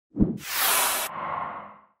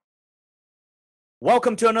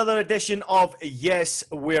Welcome to another edition of Yes,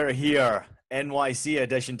 We're Here, NYC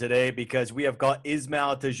edition today, because we have got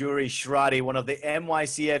Ismael Tajouri-Shradi, one of the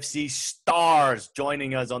NYCFC stars,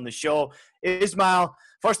 joining us on the show. Ismael,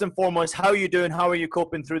 first and foremost, how are you doing? How are you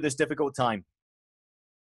coping through this difficult time?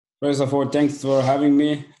 First of all, thanks for having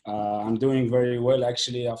me. I'm doing very well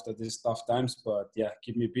actually after these tough times, but yeah,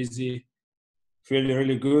 keep me busy, feeling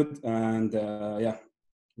really good, and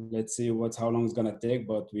let's see how long it's gonna take,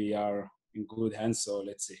 but we are in good hands, so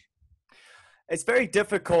let's see. It's very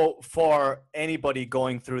difficult for anybody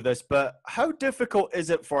going through this, but how difficult is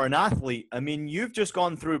it for an athlete? I mean, you've just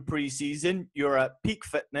gone through preseason, you're at peak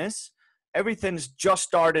fitness, everything's just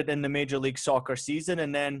started in the Major League Soccer season,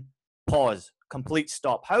 and then pause, complete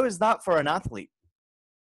stop. How is that for an athlete?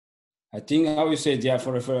 I think how you said, yeah,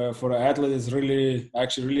 for an athlete, it's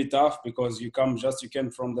really tough because you came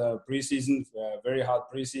from the preseason, very hard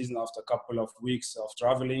preseason after a couple of weeks of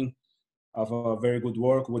traveling, of a very good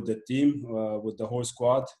work with the team, with the whole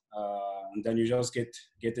squad, and then you just get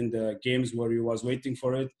in the games where you was waiting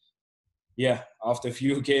for it. Yeah, after a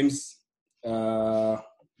few games,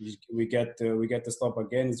 we get to stop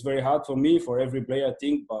again. It's very hard for me, for every player, I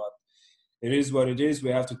think, but it is what it is.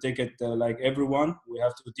 We have to take it like everyone. We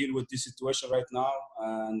have to deal with this situation right now,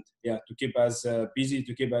 and yeah, to keep us busy,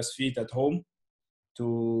 to keep us fit at home,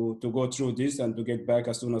 to go through this and to get back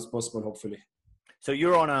as soon as possible, hopefully. So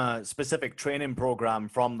you're on a specific training program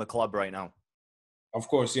from the club right now? Of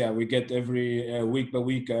course, yeah. We get every week by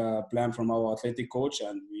week plan from our athletic coach,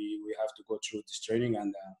 and we have to go through this training,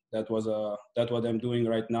 and that's what I'm doing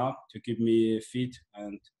right now to keep me fit,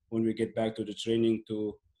 and when we get back to the training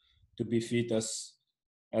to be fit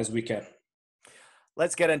as we can.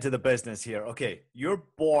 Let's get into the business here. Okay, you're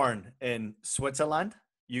born in Switzerland,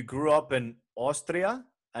 you grew up in Austria,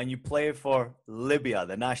 and you play for Libya,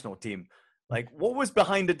 the national team. Like, what was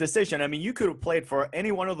behind the decision? I mean, you could have played for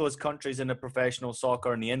any one of those countries in the professional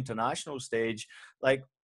soccer and the international stage. Like,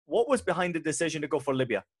 what was behind the decision to go for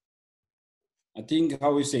Libya? I think,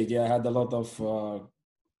 how we say it, yeah, I had a lot of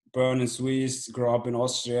born in Swiss, grew up in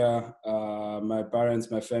Austria. My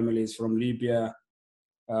parents, my family is from Libya.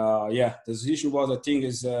 Yeah, the decision was, I think,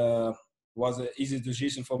 was an easy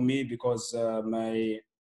decision for me because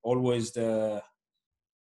always the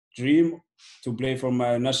dream to play for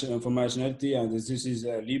my nationality, and this is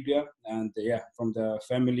Libya. And yeah, from the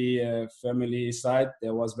family side, they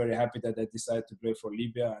was very happy that I decided to play for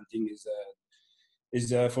Libya. I think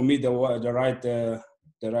is for me the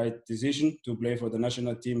right decision to play for the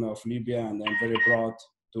national team of Libya, and I'm very proud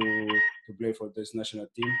to play for this national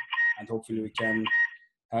team, and hopefully we can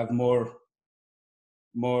have more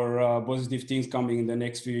positive things coming in the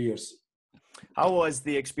next few years. How was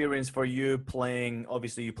the experience for you playing?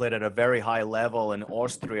 Obviously, you played at a very high level in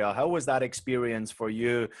Austria. How was that experience for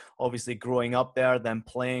you? Obviously, growing up there, then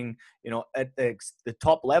playing, at the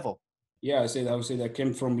top level. Yeah, I would say I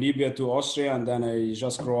came from Libya to Austria, and then I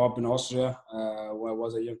just grew up in Austria. When I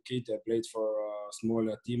was a young kid, I played for a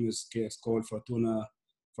smaller team. It's called Fortuna.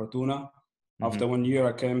 Mm-hmm. After 1 year,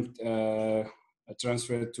 I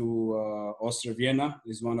transferred to Austria Vienna.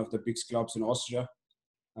 It's one of the big clubs in Austria.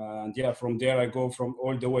 And yeah, from there I go from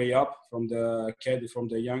all the way up from the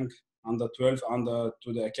young under 12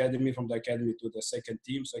 to the academy, from the academy to the second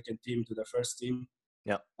team to the first team.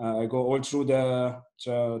 Yeah, I go all through the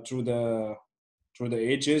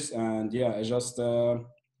ages, and yeah, I just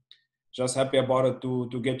happy about it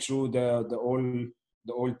to get through the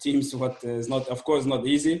old teams. What is not, of course, not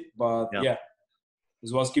easy, but yeah,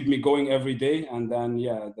 this was keep me going every day. And then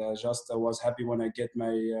yeah, I was happy when I get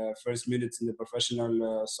my first minutes in the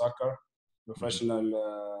professional soccer. It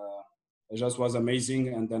just was amazing.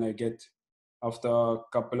 And then I get, after a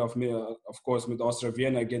couple of of course, with Austria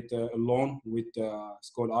Vienna, I get a loan with it's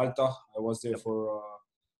called Alta. I was there for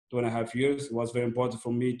 2.5 years. It was very important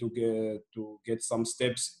for me to get some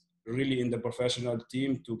steps really in the professional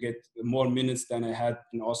team, to get more minutes than I had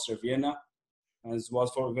in Austria Vienna. And it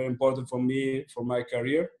was very important for me, for my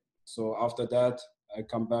career. So after that, I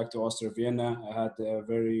come back to Austria Vienna. I had a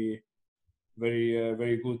very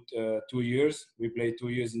good 2 years. We played 2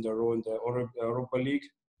 years in a row in the Europa League.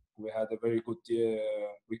 We had a very good,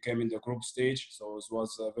 we came in the group stage. So it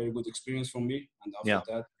was a very good experience for me. And after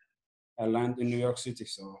that, I landed in New York City.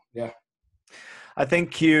 So yeah. I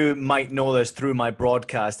think you might know this through my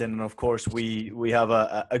broadcast, and of course we have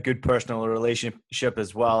a good personal relationship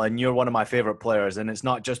as well, and you're one of my favorite players, and it's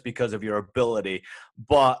not just because of your ability,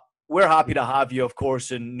 but we're happy to have you, of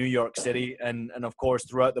course, in New York City, and of course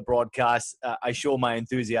throughout the broadcast I show my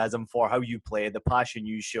enthusiasm for how you play, the passion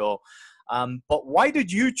you show, but why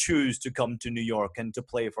did you choose to come to New York and to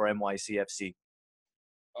play for NYCFC?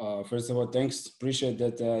 First of all, thanks. Appreciate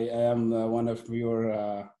that I am one of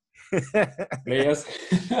your players.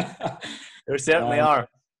 There certainly And are.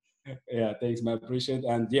 yeah, thanks, man. Appreciate.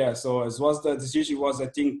 And yeah, so as was the decision was, I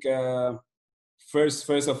think,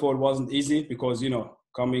 first of all, wasn't easy because,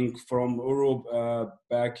 coming from Europe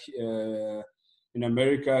back in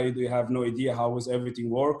America, you have no idea how was everything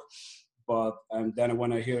work. But and then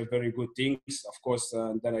when I hear very good things, of course,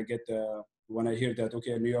 then I get when I hear that,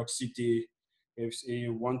 okay, New York City FC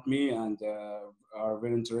want me and are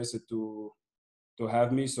very interested to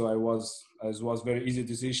have me. So it was very easy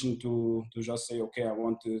decision to just say, okay, I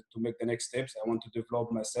want to make the next steps. I want to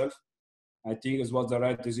develop myself. I think this was the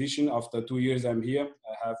right decision. After 2 years I'm here,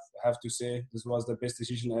 I have to say this was the best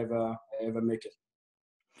decision I ever make it.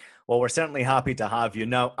 Well, we're certainly happy to have you.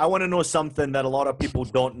 Now, I want to know something that a lot of people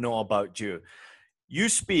don't know about you. You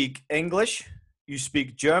speak English, you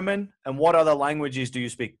speak German, and what other languages do you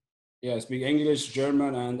speak? Yeah, I speak English,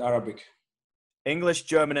 German, and Arabic. English,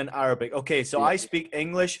 German, and Arabic. Okay, so Yeah. I speak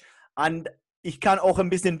English and ich kann auch ein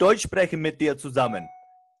bisschen Deutsch sprechen mit dir zusammen.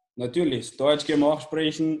 Natürlich, Deutsch können wir auch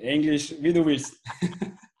sprechen, Englisch, wie du willst.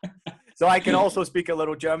 So I can also speak a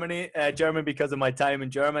little German because of my time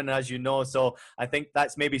in German, as you know. So I think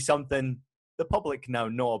that's maybe something the public now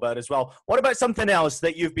know about as well. What about something else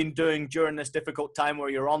that you've been doing during this difficult time where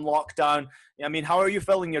you're on lockdown? I mean, how are you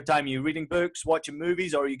filling your time? Are you reading books, watching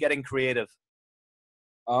movies, or are you getting creative?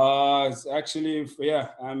 It's actually, yeah,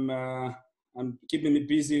 I'm keeping me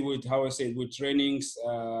busy with, how I say, with trainings.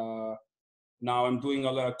 Now I'm doing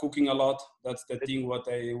a lot, cooking a lot. That's the thing what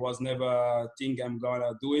I was never think I'm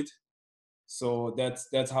gonna do it. So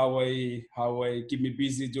that's how I keep me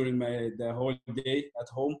busy during the whole day at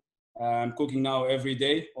home. I'm cooking now every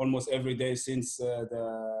day, almost every day since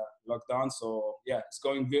the lockdown. So yeah, it's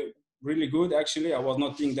going really good. Actually, I was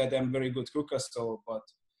not thinking that I'm very good cooker. So, but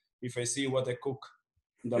if I see what I cook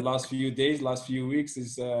in the last few days, last few weeks,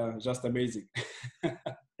 is just amazing.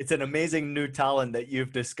 It's an amazing new talent that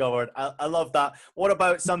you've discovered. I love that. What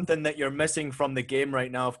about something that you're missing from the game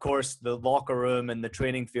right now? Of course, the locker room and the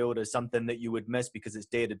training field is something that you would miss because it's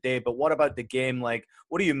day to day. But what about the game? Like,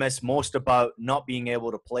 what do you miss most about not being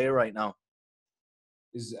able to play right now?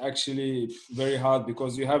 Is actually very hard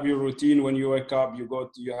because you have your routine when you wake up. You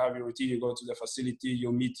have your routine. You go to the facility.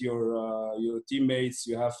 You meet your teammates.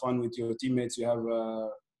 You have fun with your teammates. You have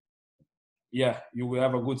you will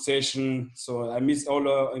have a good session. So I miss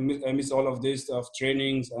I miss all of this of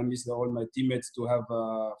trainings. I miss all my teammates to have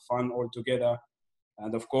fun all together,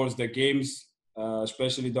 and of course the games,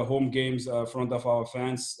 especially the home games in front of our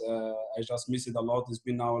fans. I just miss it a lot. It's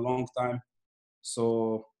been now a long time.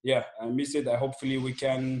 So yeah, I miss it. Hopefully we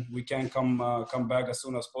can come back as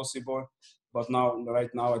soon as possible. But right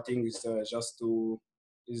now, I think it's just to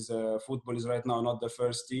football is right now not the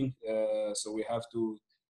first thing. So we have to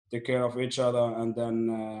take care of each other, and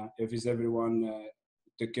then if it's everyone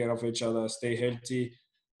take care of each other, stay healthy,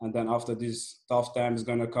 and then after this tough time is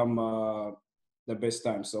gonna come the best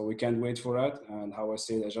time. So we can't wait for that. And how I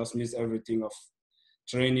say, I just miss everything of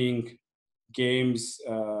training, games,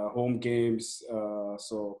 home games.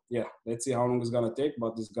 So yeah, let's see how long it's gonna take,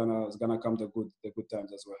 but it's gonna come the good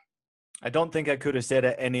times as well. I don't think I could have said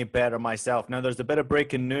it any better myself. Now, there's a bit of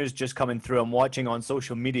breaking news just coming through. I'm watching on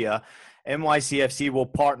social media. NYCFC will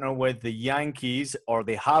partner with the Yankees, or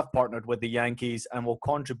they have partnered with the Yankees, and will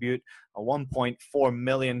contribute a 1.4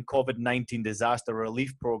 million COVID-19 disaster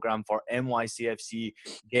relief program for NYCFC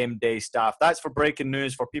game day staff. That's for breaking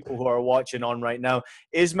news for people who are watching on right now.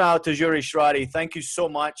 Ismael Tajouri-Shradi, thank you so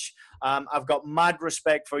much. I've got mad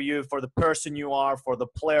respect for you, for the person you are, for the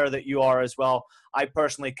player that you are as well. I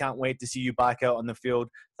personally can't wait to see you back out on the field.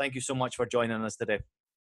 Thank you so much for joining us today.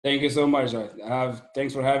 Thank you so much.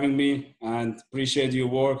 Thanks for having me and appreciate your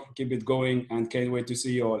work. Keep it going and can't wait to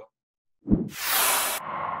see you all.